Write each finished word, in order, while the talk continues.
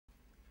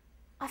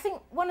I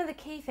think one of the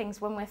key things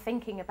when we're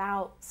thinking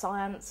about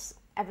science,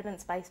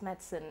 evidence-based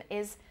medicine,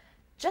 is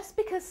just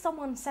because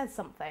someone says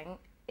something,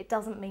 it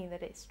doesn't mean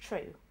that it's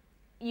true.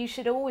 You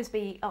should always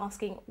be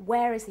asking,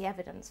 where is the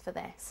evidence for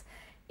this?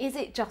 Is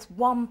it just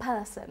one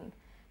person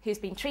who's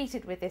been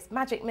treated with this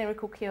magic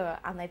miracle cure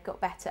and they've got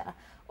better?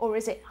 Or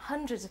is it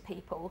hundreds of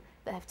people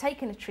that have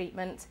taken a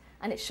treatment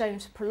and it's shown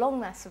to prolong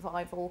their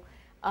survival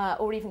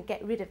or even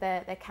get rid of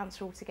their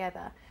cancer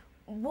altogether?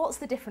 What's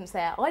the difference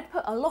there? I'd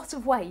put a lot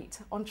of weight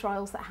on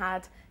trials that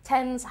had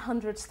tens,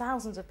 hundreds,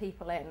 thousands of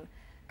people in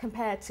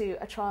compared to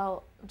a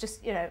trial,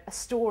 just a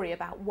story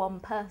about one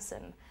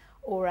person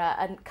or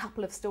a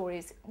couple of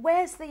stories.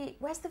 Where's the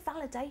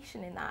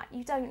validation in that?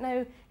 You don't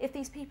know if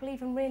these people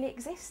even really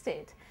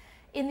existed.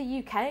 In the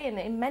UK and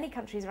in many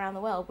countries around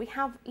the world, we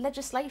have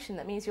legislation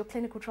that means your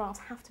clinical trials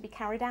have to be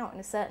carried out in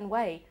a certain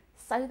way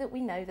so that we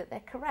know that they're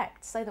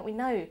correct, so that we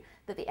know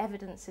that the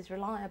evidence is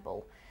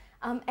reliable.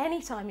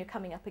 Anytime you're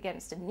coming up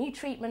against a new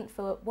treatment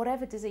for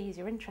whatever disease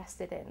you're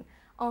interested in,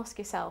 ask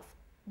yourself,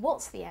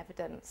 what's the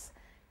evidence?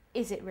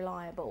 Is it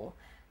reliable?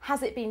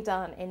 Has it been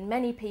done in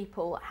many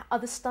people? Are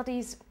the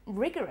studies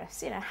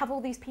rigorous? Have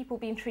all these people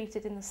been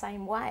treated in the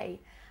same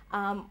way?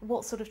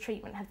 What sort of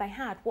treatment have they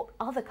had? What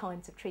other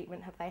kinds of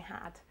treatment have they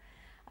had?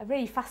 A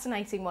really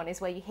fascinating one is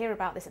where you hear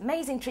about this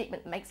amazing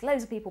treatment that makes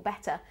loads of people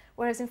better,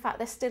 whereas in fact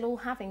they're still all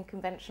having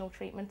conventional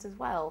treatment as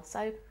well.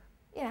 So,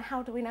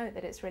 how do we know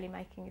that it's really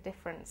making a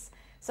difference?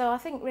 So I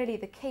think really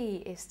the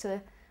key is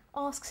to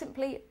ask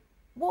simply,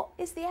 what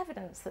is the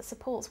evidence that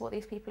supports what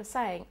these people are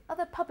saying? Are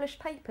there published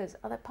papers?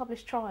 Are there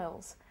published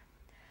trials?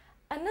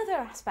 Another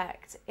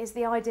aspect is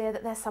the idea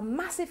that there's some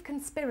massive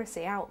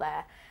conspiracy out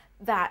there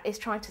that is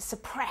trying to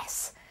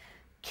suppress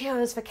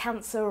cures for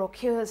cancer or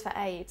cures for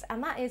AIDS,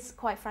 and that is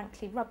quite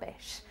frankly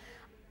rubbish.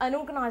 An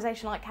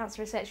organisation like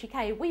Cancer Research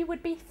UK, we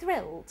would be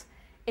thrilled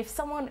if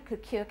someone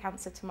could cure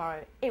cancer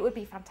tomorrow. It would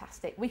be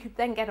fantastic. We could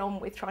then get on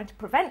with trying to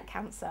prevent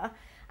cancer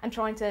and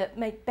trying to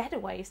make better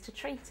ways to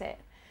treat it.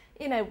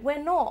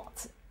 We're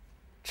not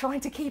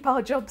trying to keep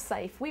our jobs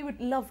safe. We would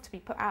love to be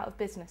put out of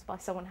business by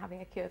someone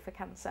having a cure for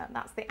cancer.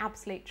 That's the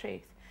absolute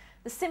truth.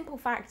 The simple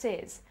fact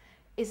is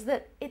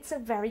that it's a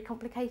very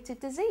complicated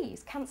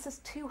disease. Cancer's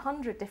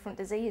 200 different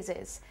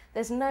diseases.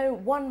 There's no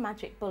one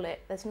magic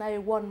bullet, there's no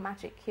one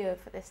magic cure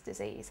for this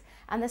disease,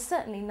 and there's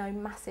certainly no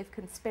massive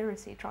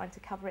conspiracy trying to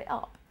cover it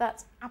up.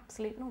 That's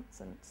absolute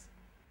nonsense.